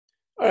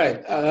All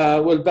right,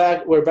 we're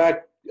back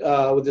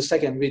with the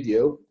second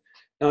video.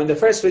 Now, in the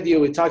first video,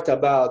 we talked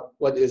about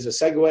what is a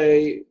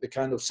segue, the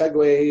kind of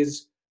segues,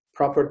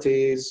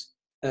 properties,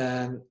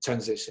 and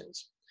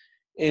transitions.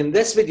 In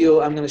this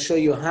video, I'm going to show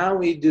you how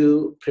we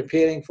do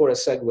preparing for a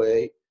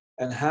segue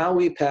and how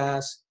we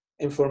pass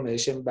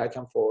information back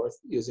and forth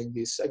using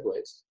these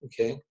segues,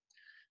 okay?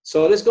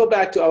 So let's go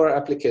back to our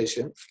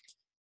application.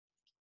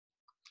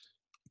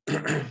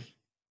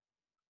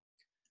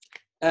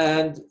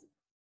 And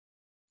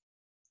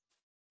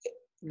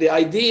the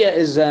idea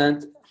is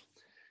that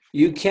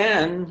you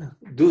can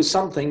do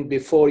something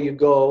before you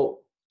go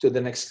to the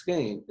next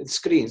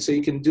screen. So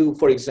you can do,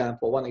 for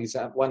example,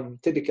 one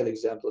typical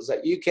example is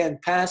that you can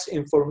pass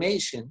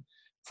information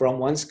from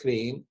one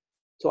screen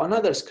to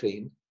another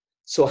screen.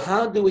 So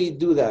how do we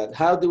do that?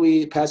 How do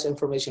we pass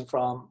information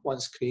from one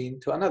screen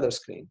to another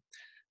screen?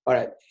 All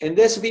right, in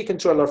this view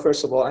controller,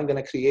 first of all, I'm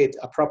going to create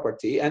a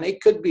property, and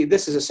it could be,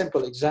 this is a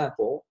simple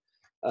example.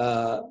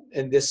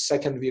 In this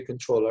second view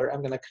controller,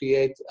 I'm going to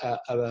create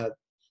a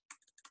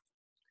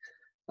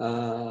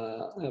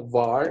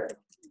var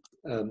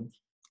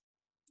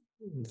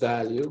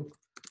value,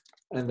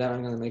 and then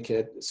I'm going to make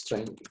it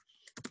string.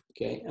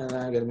 Okay, and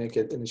I'm going to make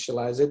it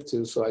initialize it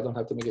too, so I don't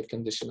have to make it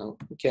conditional.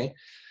 Okay,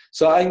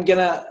 so I'm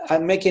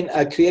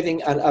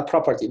creating a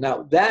property.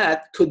 Now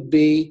that could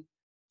be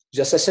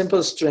just a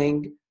simple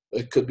string.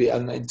 It could be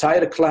an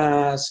entire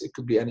class. It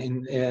could be an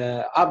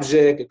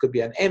object. It could be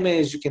an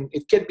image.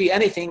 It could be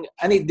anything,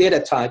 any data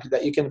type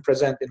that you can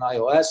present in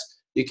iOS.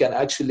 You can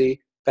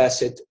actually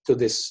pass it to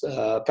this,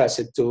 pass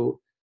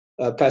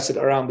it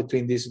around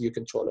between these view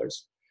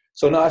controllers.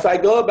 So now, if I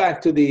go back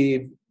to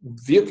the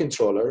view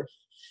controller,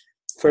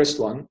 first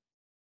one,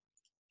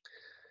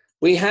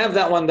 we have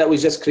that one that we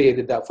just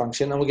created, that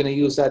function, and we're going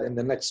to use that in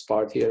the next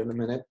part here in a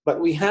minute. But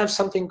we have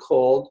something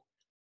called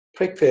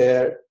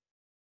prepare.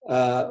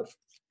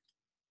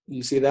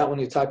 You see that when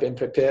you type in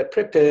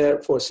prepare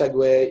for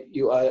segue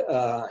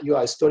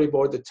UI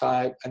storyboard, the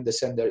type, and the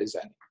sender is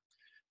any.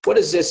 What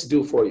does this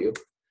do for you?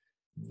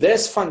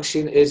 This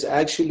function is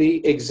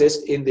actually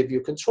exists in the view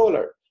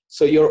controller.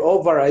 So you're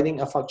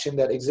overriding a function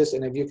that exists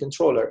in a view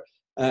controller,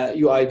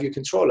 UI view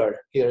controller.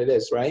 Here it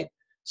is, right?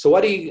 So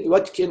how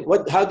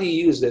do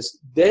you use this?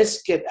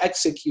 This get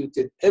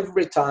executed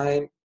every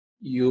time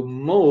you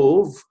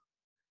move.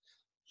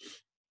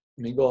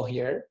 Let me go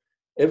here.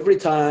 Every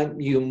time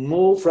you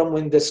move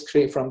from this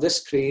screen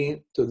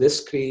to this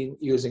screen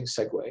using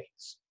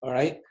segues, all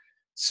right?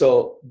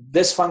 So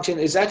this function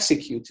is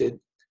executed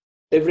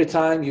every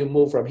time you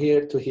move from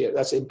here to here.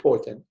 That's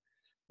important.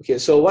 Okay,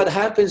 so what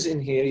happens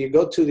in here, you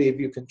go to the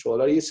view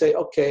controller, you say,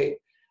 okay,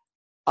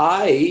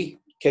 I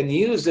can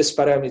use this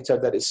parameter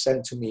that is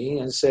sent to me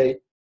and say,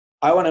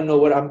 I want to know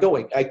where I'm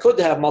going. I could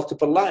have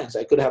multiple lines.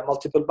 I could have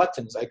multiple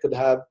buttons. I could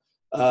have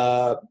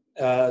a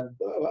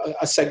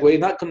segue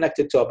not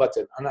connected to a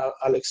button, and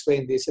I'll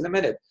explain this in a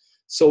minute.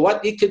 So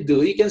what you could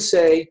do, you can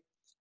say,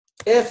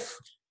 if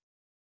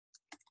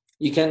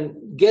you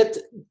can get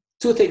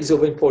two things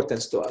of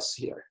importance to us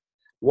here.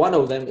 One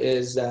of them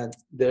is that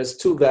there's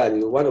two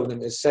values. One of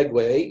them is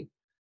segue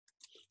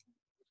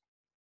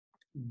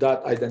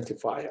dot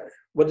identifier.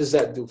 What does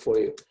that do for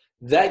you?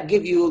 That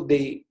gives you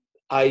the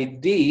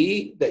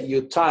ID that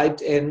you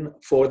typed in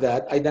for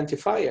that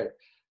identifier.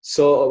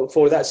 So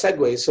for that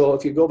segue, so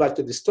if you go back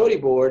to the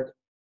storyboard,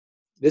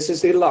 this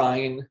is the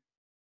line,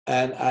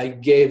 and I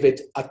gave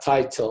it a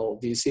title.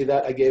 Do you see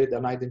that? I gave it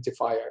an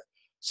identifier.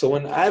 So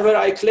whenever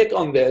I click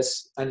on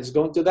this and it's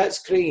going to that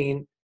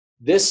screen,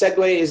 this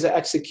segue is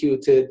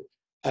executed,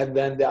 and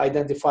then the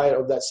identifier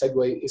of that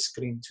segue is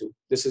screen 2.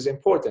 This is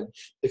important.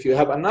 If you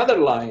have another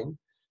line,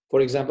 for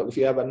example, if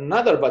you have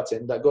another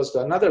button that goes to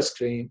another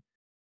screen,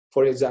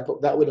 for example,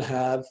 that will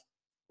have,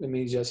 let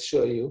me just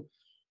show you.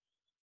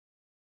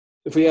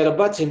 If we had a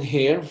button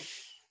here,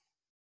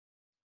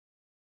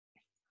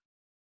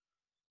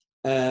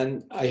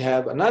 and I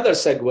have another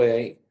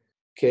segue,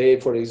 okay,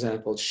 for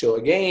example, show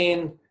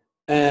again,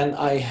 and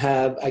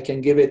I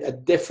can give it a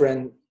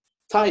different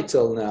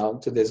title now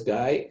to this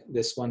guy,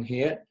 this one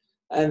here,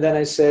 and then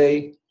I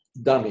say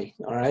dummy,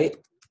 all right,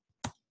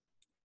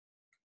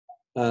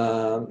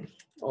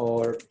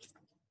 or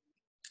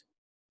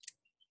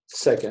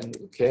second,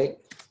 okay.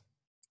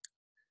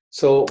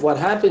 So what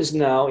happens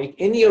now,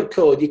 in your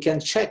code, you can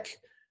check,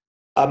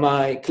 am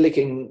I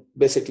clicking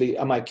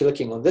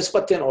on this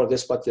button or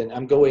this button?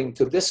 I'm going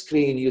to this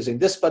screen using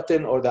this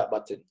button or that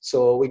button.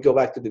 So we go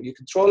back to the view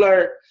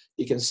controller.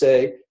 You can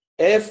say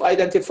if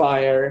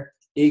identifier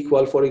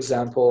equal, for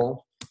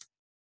example,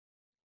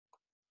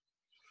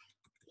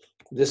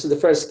 this is the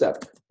first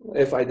step.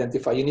 If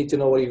identifier, you need to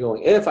know where you're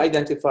going. If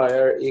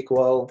identifier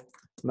equal,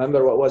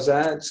 remember what was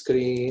that?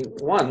 Screen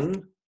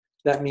 1.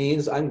 That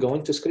means I'm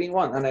going to screen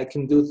 1, and I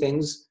can do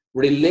things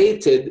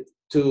related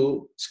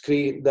to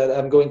screen that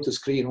I'm going to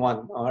screen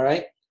 1. All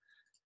right.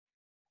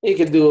 You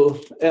can do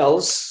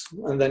else,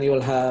 and then you will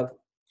have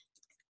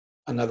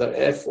another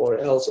if or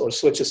else or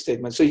switch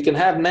statement. So you can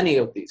have many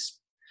of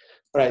these.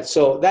 All right.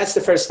 So that's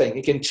the first thing.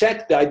 You can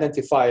check the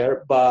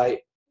identifier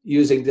by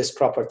using this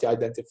property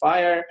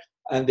identifier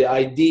and the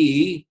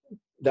ID,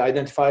 the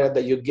identifier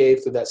that you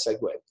gave to that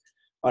segue.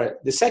 All right.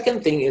 The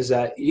second thing is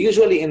that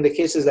usually in the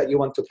cases that you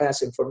want to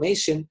pass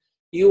information,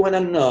 you want to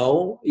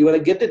know, you want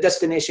to get the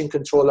destination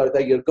controller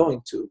that you're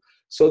going to.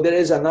 So there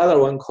is another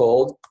one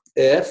called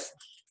if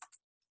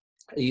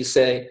you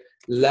say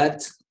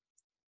let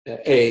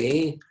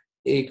A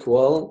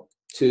equal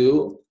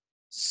to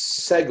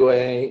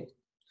segue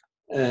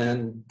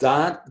and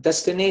dot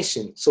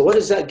destination. So what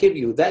does that give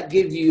you? That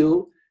gives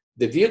you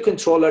the view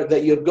controller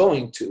that you're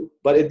going to,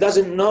 but it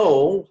doesn't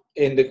know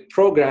in the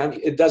program,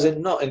 it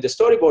doesn't know, in the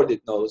storyboard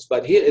it knows,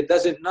 but here it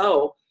doesn't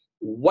know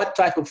what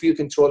type of view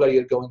controller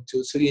you're going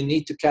to, so you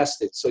need to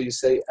cast it. So you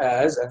say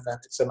as, and then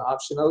it's an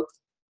optional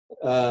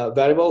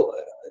variable.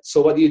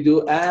 So what do you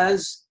do?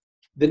 As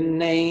the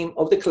name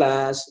of the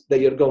class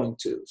that you're going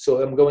to.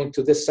 So I'm going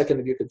to this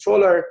second view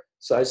controller,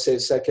 so I say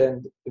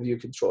second view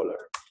controller,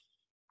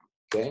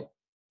 okay?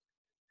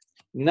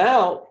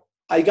 Now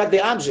I got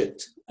the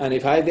object, and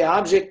if I have the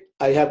object,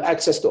 I have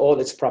access to all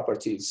its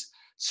properties.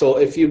 So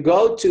if you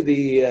go to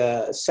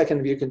the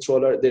second view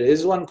controller, there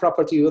is one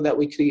property that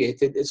we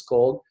created. It's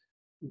called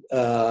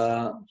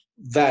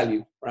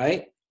value,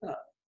 right?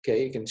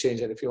 Okay, you can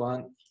change it if you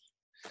want.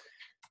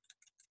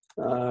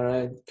 All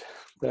right,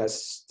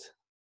 best.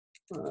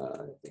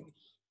 I think,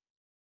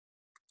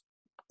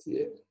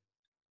 yeah.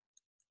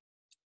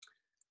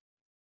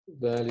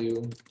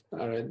 Value.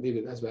 All right, leave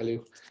it as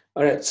value.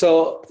 All right.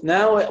 So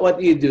now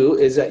what you do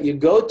is that you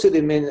go to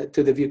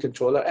the view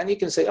controller, and you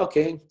can say,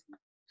 okay,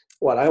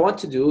 what I want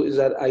to do is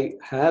that I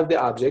have the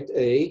object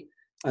A,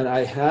 and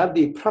I have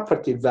the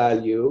property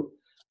value.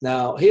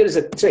 Now here's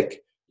a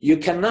trick: you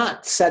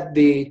cannot set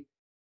the.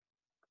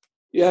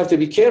 You have to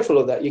be careful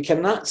of that. You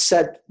cannot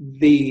set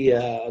the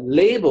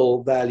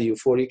label value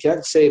for. You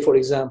can't say, for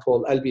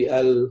example,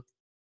 LBL,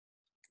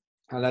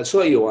 and I'll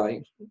show you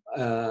why.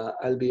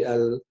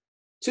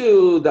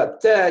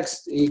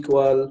 LBL2.text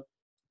equal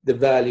the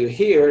value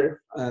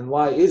here, and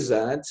why is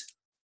that?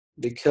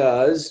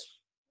 Because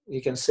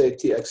you can say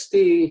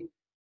txt.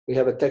 We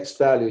have a text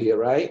value here,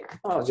 right?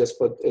 I'll just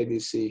put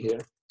ABC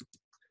here.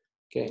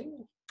 Okay,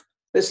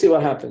 let's see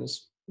what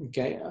happens.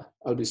 Okay,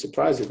 I'll be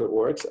surprised if it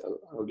works.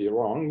 I'll be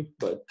wrong,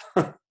 but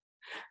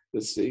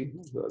let's see.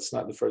 That's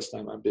not the first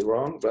time I'll be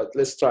wrong, but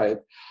let's try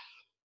it.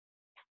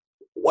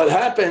 What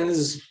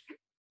happens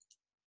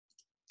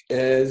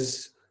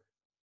is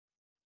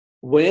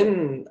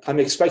when I'm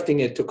expecting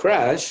it to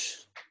crash,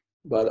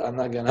 but I'm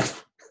not gonna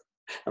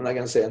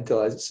say until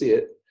I see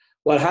it.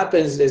 What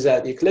happens is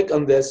that you click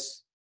on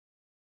this,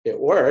 it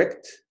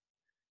worked,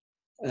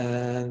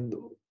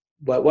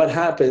 but what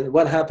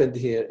happened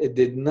here? It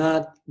did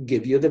not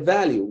give you the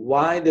value.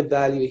 Why the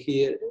value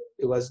here?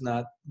 It was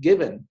not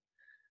given.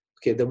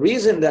 Okay, the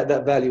reason that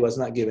that value was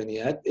not given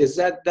yet is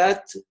that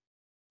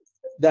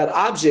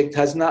object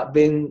has not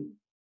been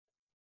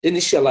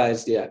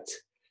initialized yet.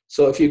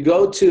 So if you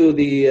go to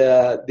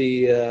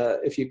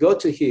if you go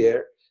to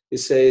here, it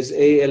says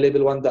a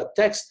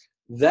label1.text.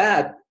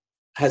 That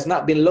has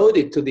not been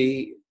loaded to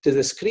the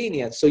screen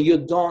yet, so you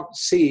don't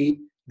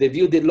see. The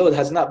view did load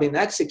has not been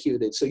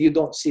executed, so you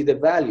don't see the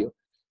value.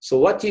 So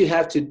what you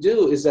have to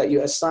do is that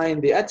you assign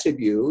the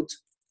attribute,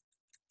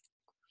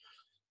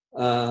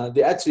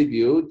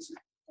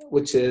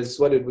 which is,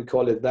 what did we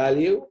call it,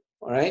 value,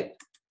 all right,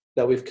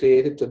 that we've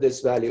created to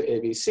this value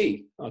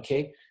ABC,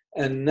 okay?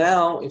 And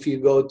now if you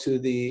go to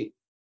the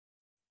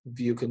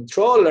view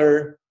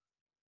controller,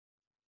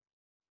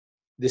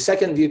 the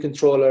second view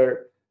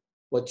controller,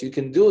 what you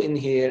can do in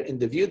here, in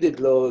the view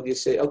did load, you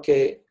say,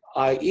 okay,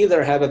 I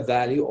either have a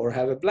value or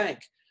have a blank.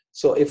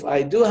 So if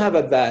I do have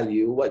a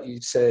value, what you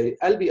say,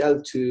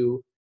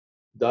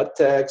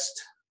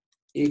 LBL2.text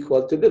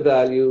equal to the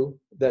value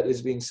that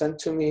is being sent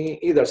to me,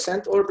 either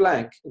sent or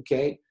blank,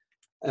 okay?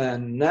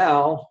 And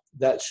now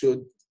that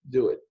should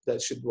do it,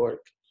 that should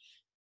work.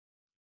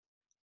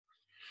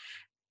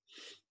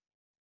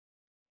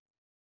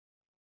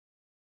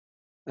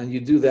 And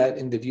you do that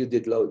in the view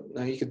did load.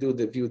 Now you can do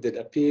the view did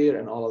appear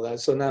and all of that.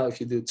 So now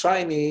if you do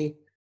try me,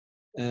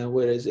 and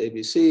where is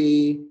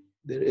ABC?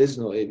 There is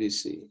no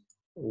ABC.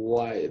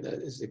 Why that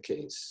is the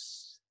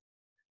case?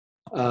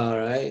 All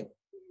right,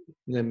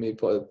 let me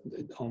put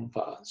it on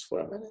pause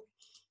for a minute.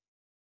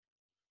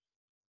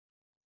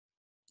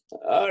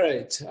 All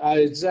right,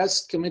 I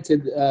just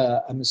committed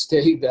a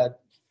mistake that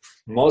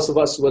most of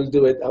us will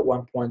do it at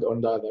one point or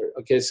another.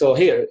 Okay, so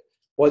here,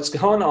 what's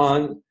going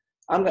on?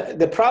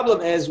 The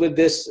problem is with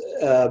this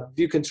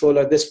view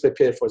controller, this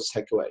prepare for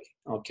segue.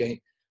 Okay,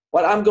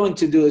 what I'm going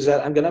to do is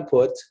that I'm going to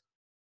put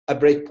a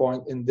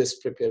breakpoint in this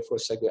prepare for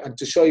segue, and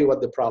to show you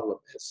what the problem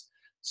is.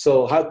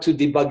 So how to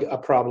debug a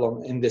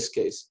problem in this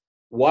case.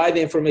 Why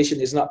the information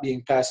is not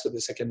being passed to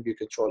the second view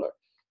controller.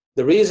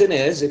 The reason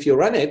is, if you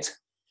run it,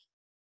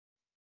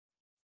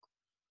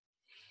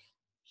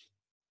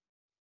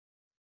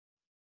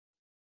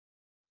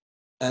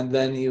 and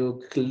then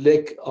you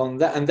click on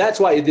that, and that's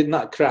why it did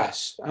not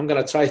crash. I'm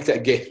gonna try it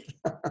again.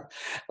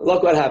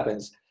 Look what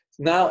happens.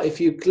 Now, if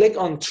you click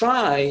on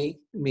try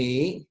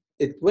me,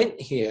 it went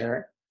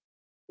here.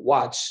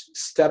 watch,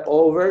 step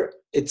over,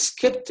 it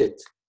skipped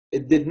it.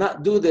 It did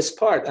not do this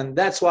part. And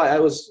that's why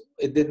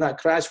it did not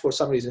crash for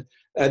some reason.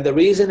 And the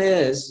reason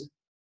is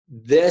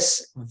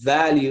this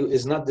value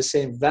is not the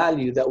same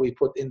value that we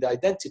put in the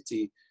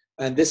identity.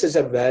 And this is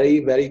a very,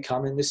 very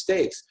common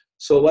mistake.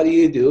 So what do?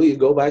 You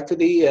go back to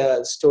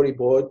the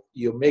storyboard,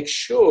 you make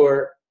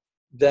sure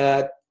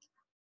that,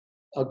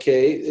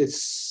 okay,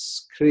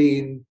 it's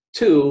screen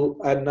 2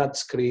 and not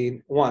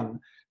screen 1.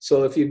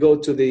 So if you go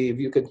to the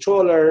view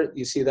controller,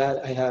 you see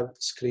that I have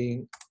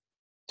screen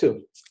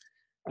 2.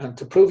 And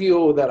to prove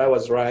you that I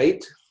was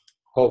right,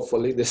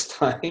 hopefully this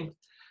time,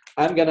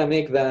 I'm gonna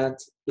make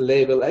that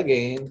label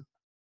again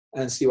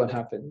and see what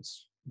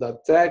happens.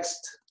 Dot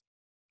text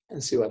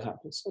and see what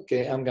happens.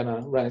 Okay, I'm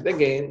gonna run it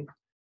again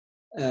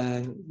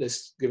and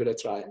let's give it a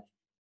try.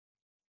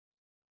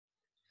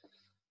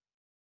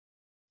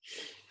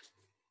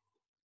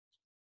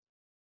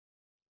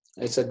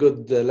 It's a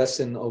good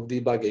lesson of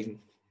debugging.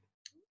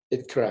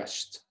 It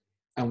crashed.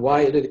 And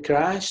why did it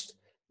crash?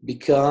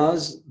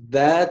 Because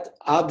that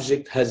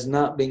object has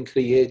not been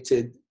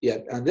created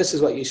yet. And this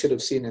is what you should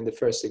have seen in the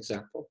first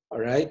example, all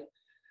right?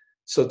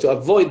 So to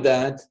avoid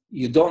that,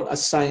 you don't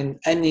assign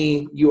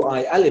any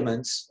UI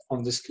elements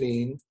on the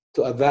screen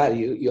to a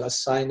value. You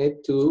assign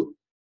it to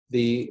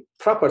the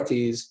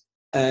properties.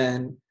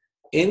 And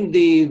in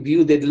the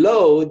view did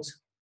load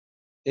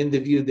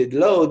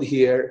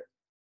here,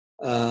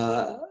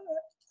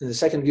 in the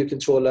second view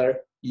controller,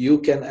 you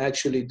can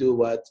actually do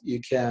what? You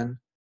can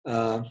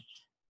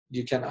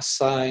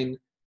assign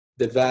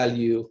the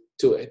value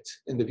to it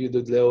in the view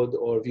did load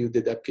or view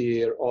did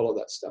appear, all of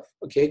that stuff,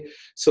 okay?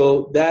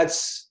 So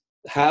that's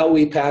how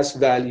we pass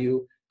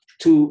value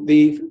to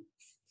the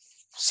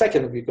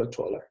second view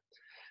controller.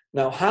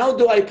 Now, how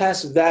do I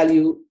pass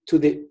value to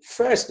the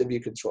first view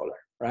controller,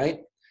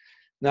 right?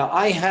 Now,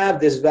 I have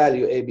this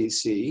value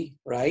ABC,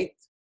 right?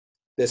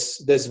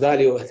 This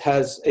value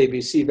has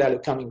ABC value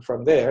coming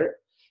from there.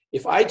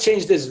 If I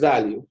change this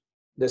value,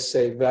 let's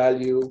say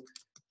value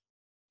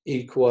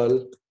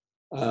equal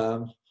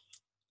AAA,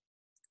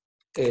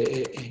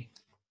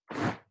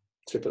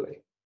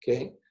 AAA,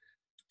 okay?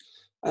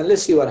 And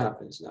let's see what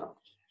happens now.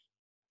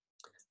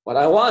 What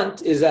I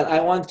want is that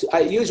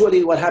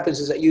usually what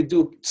happens is that you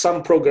do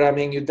some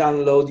programming, you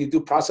download, you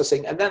do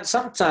processing, and then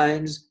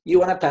sometimes you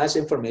want to pass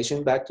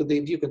information back to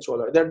the view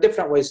controller. There are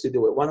different ways to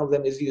do it. One of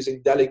them is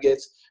using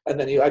delegates, and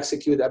then you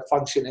execute that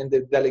function in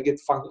the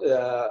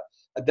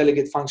a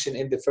delegate function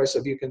in the first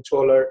view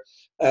controller.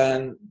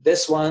 And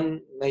this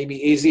one may be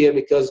easier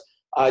because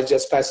I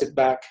just pass it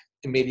back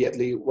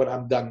immediately when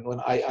I'm done, when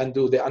I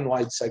undo the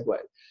unwide segue.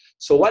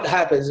 So what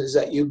happens is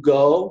that you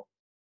go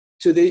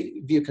to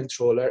the view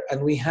controller,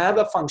 and we have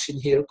a function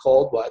here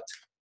called what?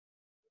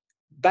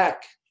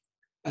 Back.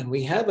 And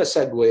we have a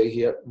segue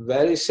here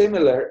very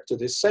similar to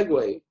this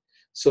segue.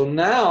 So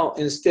now,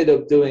 instead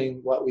of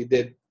doing what we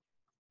did,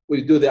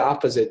 we do the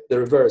opposite, the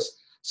reverse.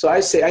 So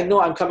I say, I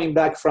know I'm coming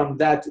back from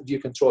that view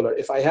controller.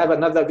 If I have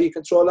another view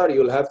controller,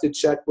 you'll have to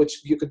check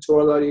which view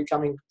controller you're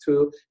coming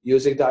to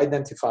using the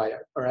identifier,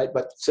 all right?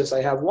 But since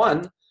I have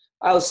one,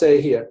 I'll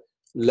say here,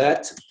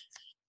 let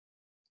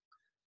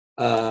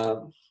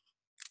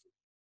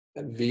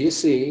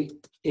VC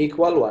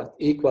equal what?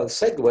 Equal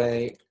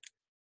segue.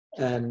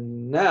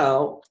 And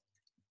now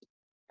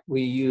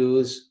we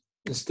use,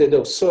 instead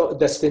of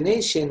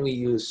destination, we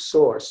use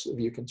source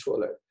view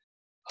controller.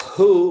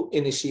 Who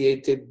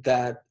initiated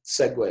that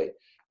segue?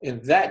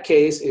 In that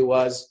case, it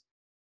was,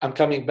 I'm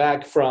coming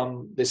back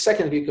from the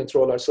second view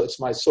controller, so it's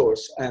my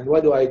source. And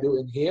what do I do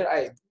in here?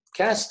 I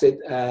cast it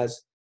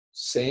as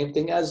same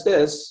thing as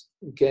this,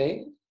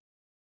 okay?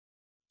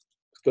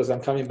 Because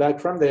I'm coming back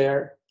from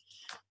there.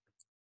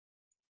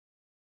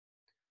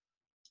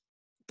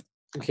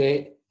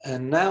 Okay,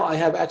 and now I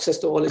have access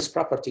to all its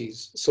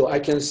properties. So I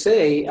can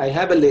say, I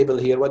have a label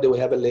here. What do we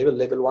have a label?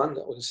 Label 1,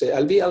 we'll say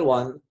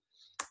LVL1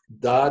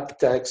 dot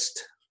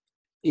text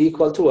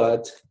equal to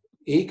what?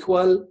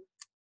 Equal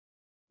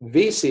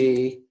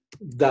VC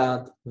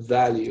dot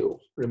value.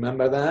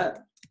 Remember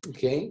that?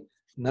 Okay,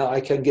 now I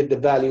can get the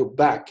value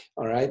back,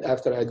 all right,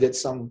 after I did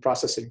some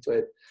processing to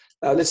it.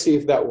 Now let's see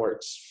if that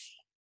works.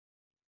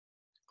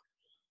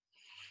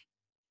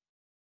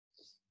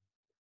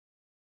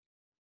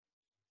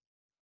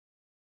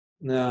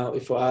 Now,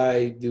 if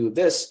I do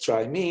this,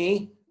 try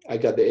me, I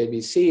got the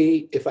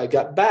ABC. If I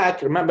got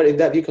back, remember in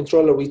that view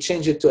controller, we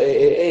changed it to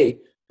AAA.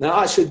 Now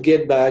I should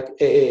get back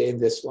AA in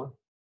this one.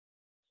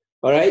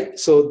 All right,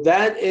 so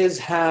that is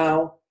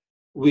how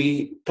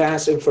we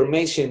pass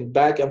information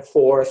back and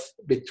forth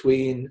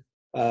between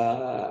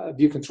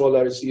view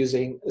controllers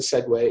using a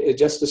segue.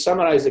 Just to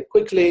summarize it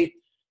quickly,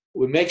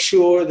 we make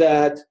sure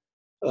that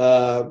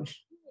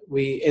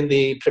in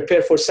the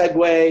prepare for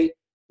segue,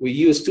 we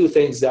use two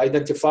things, the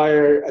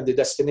identifier and the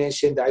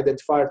destination. The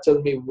identifier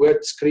tells me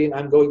what screen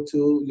I'm going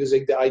to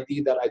using the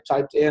ID that I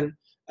typed in.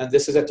 And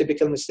this is a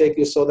typical mistake.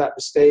 You saw that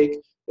mistake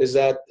is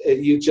that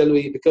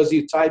usually because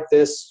you type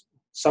this,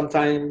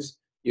 sometimes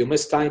you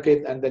mistype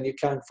it and then you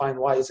can't find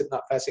why is it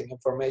not passing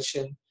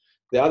information.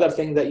 The other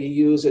thing that you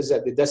use is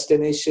that the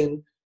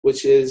destination,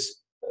 which is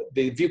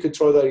the view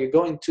controller you're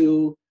going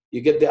to.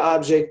 You get the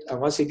object,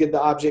 and once you get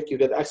the object, you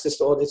get access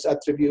to all its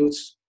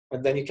attributes,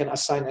 and then you can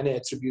assign any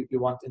attribute you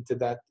want into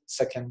that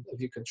second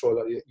view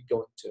controller you're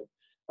going to.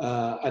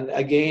 And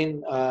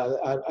again,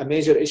 a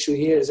major issue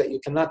here is that you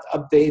cannot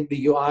update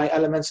the UI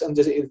elements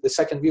under the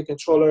second view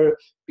controller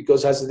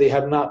because as they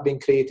have not been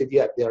created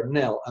yet, they are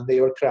nil and they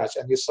are crashed.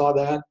 And you saw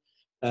that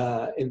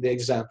in the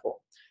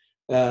example.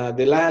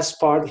 The last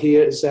part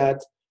here is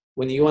that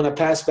when you want to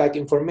pass back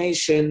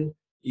information,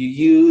 you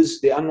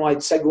use the unwide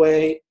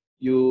segue.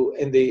 You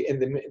in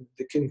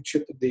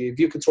the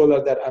view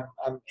controller that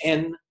I'm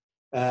in,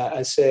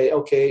 I say,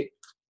 okay,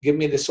 give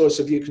me the source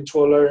of view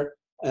controller,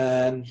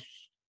 and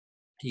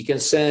you can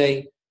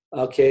say,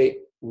 okay,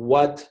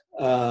 what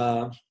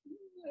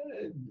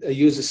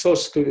use the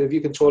source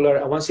view controller,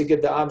 and once you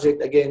get the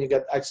object, again, you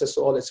get access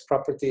to all its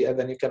property, and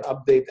then you can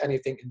update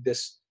anything in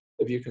this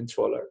view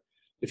controller.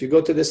 If you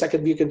go to the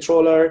second view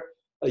controller,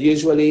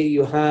 usually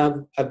you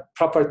have a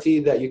property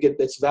that you get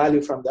its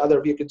value from the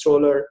other view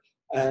controller,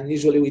 and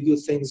usually we do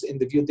things in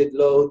the view did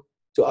load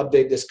to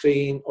update the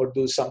screen or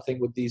do something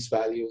with these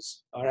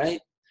values, all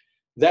right?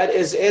 That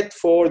is it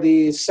for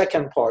the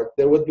second part.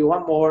 There would be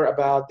one more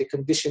about the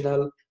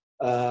conditional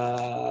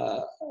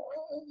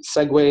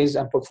segues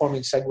and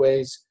performing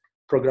segues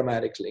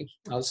programmatically.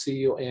 I'll see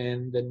you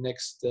in the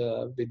next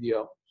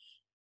video.